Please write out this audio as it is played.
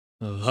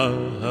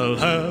I'll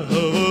have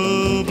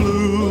a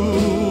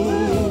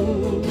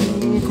blue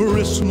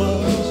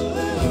Christmas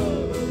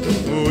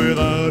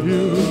without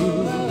you.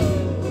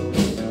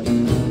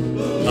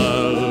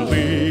 I'll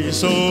be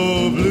so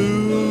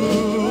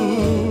blue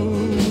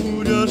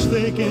just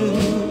thinking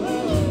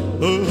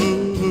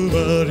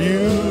about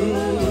you.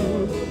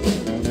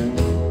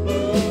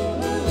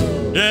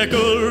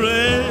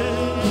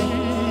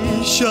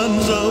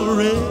 Decorations of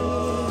red.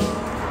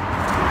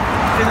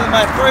 This is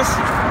my first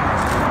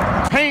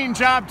paying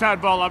job,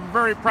 Todd Ball. I'm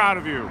very proud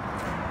of you.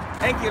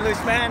 Thank you, loose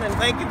man, and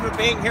thank you for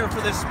being here for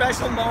this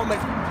special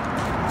moment.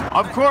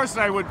 Of course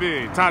I would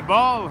be, Todd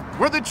Ball.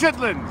 We're the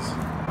Chitlins.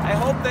 I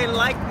hope they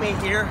like me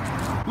here.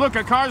 Look,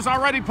 a car's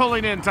already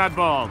pulling in, Todd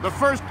Ball. The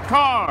first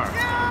car.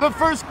 Yeah. The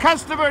first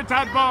customer,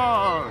 Todd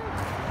Ball.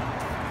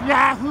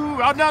 Yahoo!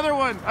 Another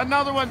one.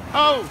 Another one.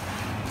 Oh,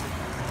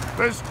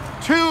 there's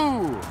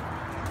two.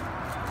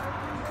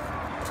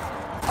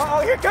 Oh,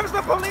 here comes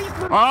the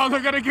policeman. Oh,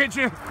 they're gonna get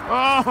you.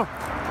 Oh.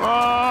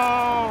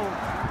 Oh.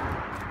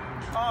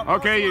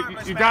 Okay,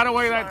 you got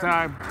away that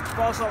time.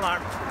 False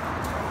alarm.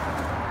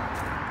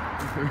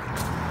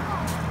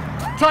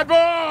 Todd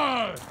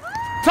Ball!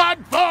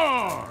 Todd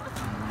Ball!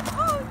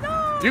 Oh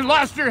no! You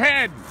lost your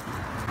head.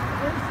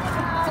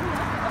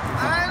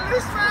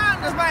 Loose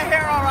man, is my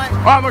hair all right?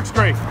 Oh, it looks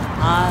great.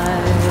 I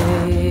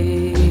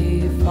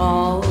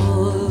fall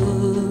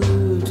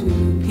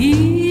to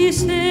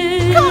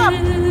pieces.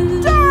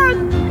 Come, Todd,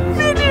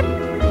 finish.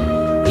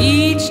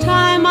 Each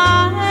time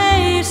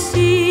I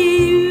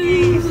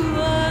see you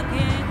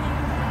again.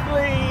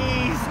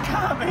 Please,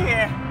 come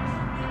here.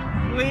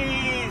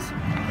 Please.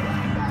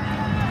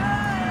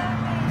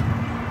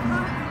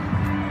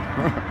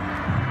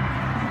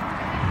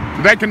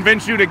 Did that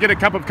convince you to get a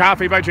cup of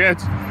coffee by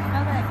chance?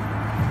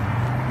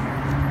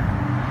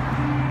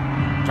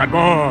 Todd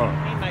Ball!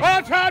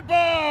 Oh, Todd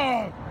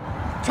Ball!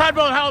 Todd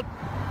Ball, help!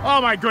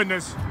 Oh my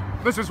goodness.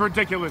 This is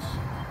ridiculous.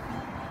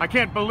 I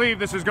can't believe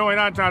this is going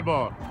on, Todd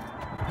Ball.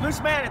 Loose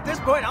man, at this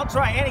point, I'll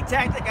try any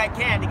tactic I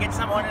can to get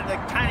someone into the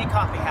tiny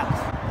coffee house.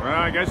 Well,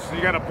 I guess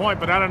you got a point,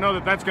 but I don't know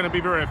that that's going to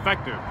be very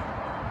effective.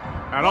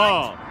 At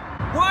all.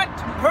 What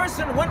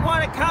person would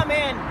want to come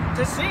in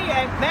to see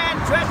a man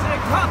dressed in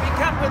a coffee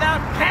cup without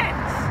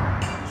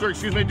pants? Sir,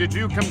 excuse me, did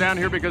you come down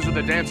here because of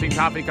the dancing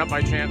coffee cup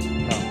by chance?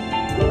 No.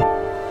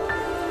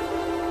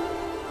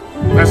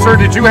 Now, sir,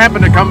 did you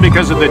happen to come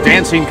because of the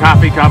dancing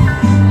coffee cup?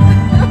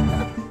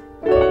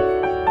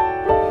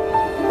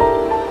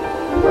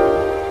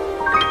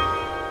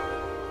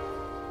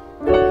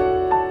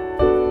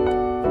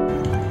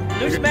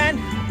 Loose man,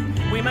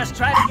 we must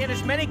try to get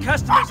as many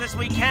customers as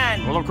we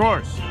can. Well, of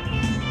course.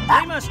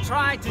 We must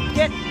try to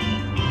get...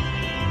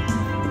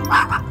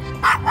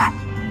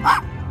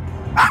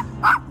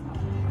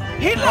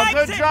 He likes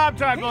good it! Job,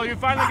 Todd Ball. You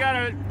finally got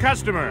a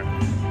customer.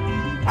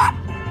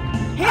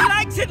 He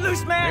likes it,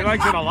 loose man! He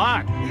likes it a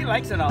lot. He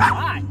likes it a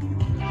lot.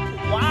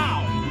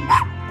 Wow.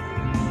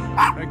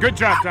 Good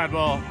job, Todd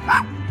Ball.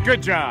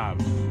 Good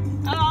job.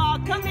 Oh,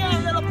 come here,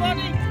 little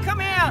buddy. Come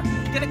here.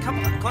 Get a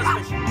couple of close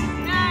fish.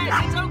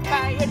 Yes, it's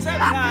okay. It's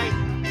okay.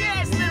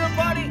 Yes, little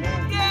buddy.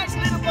 Yes,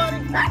 little buddy.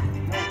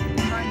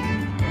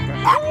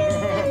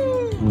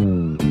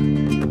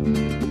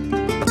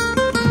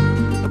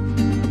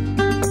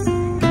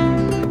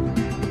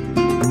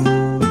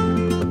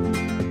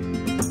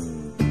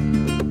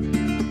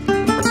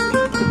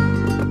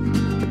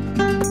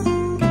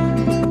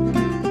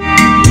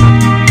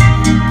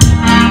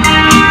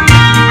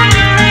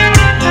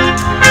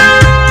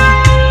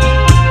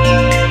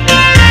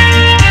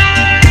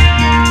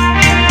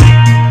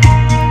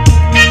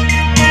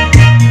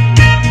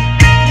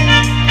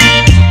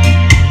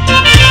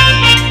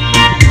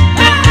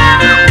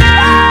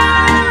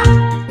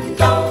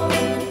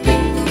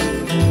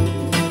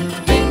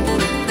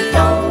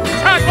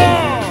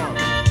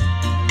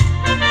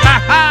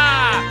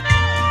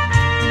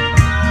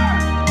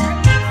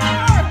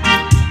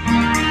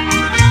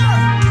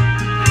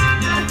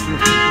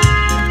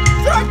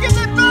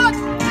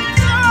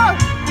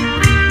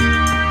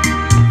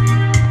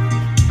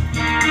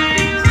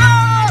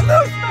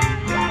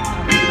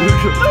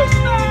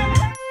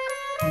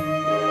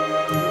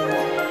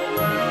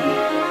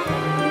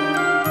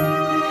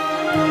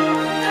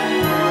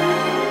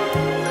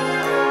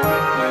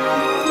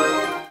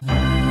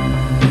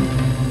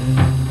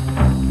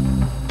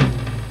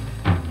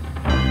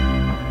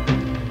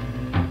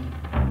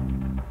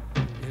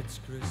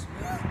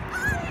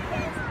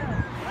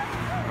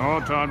 Oh,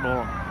 Todd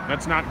Ball,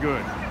 that's not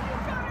good.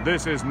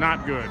 This is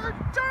not good. You're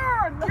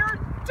done! You're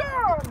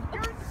done!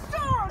 You're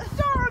done!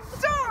 You're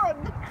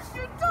done!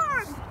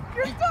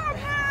 You're done,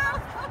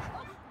 man!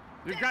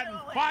 You've gotten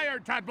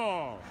fired, Todd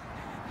Ball.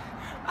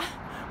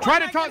 Try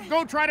to talk.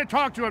 Go try to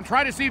talk to him.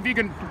 Try to see if you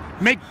can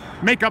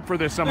make up for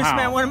this somehow. Listen,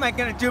 man, what am I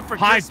gonna do for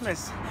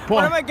Christmas? Paul.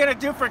 What am I gonna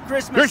do for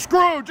Christmas? You're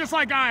screwed, just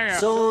like I am.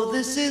 So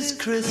this is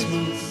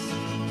Christmas,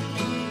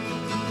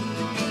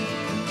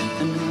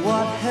 and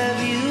what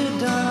have you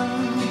done?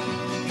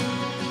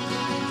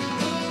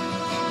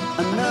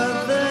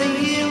 Another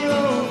year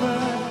over.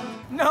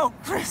 No,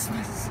 Christmas.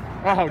 Christmas.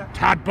 Oh,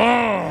 Todd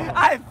Ball.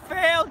 I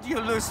failed you,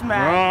 loose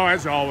man. Oh,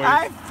 as always.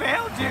 I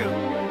failed you.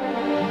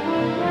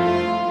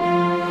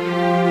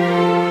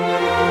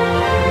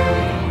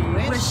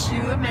 We wish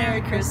you a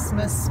Merry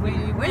Christmas.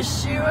 We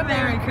wish you a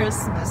Merry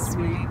Christmas.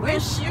 We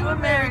wish you a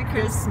Merry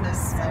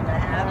Christmas and a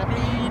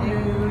Happy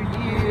New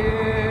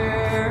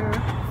Year.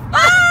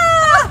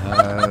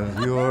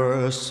 Have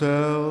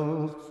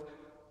yourself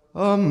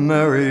a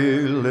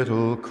merry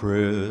little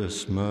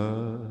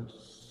Christmas.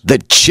 The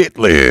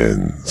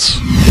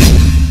Chitlins.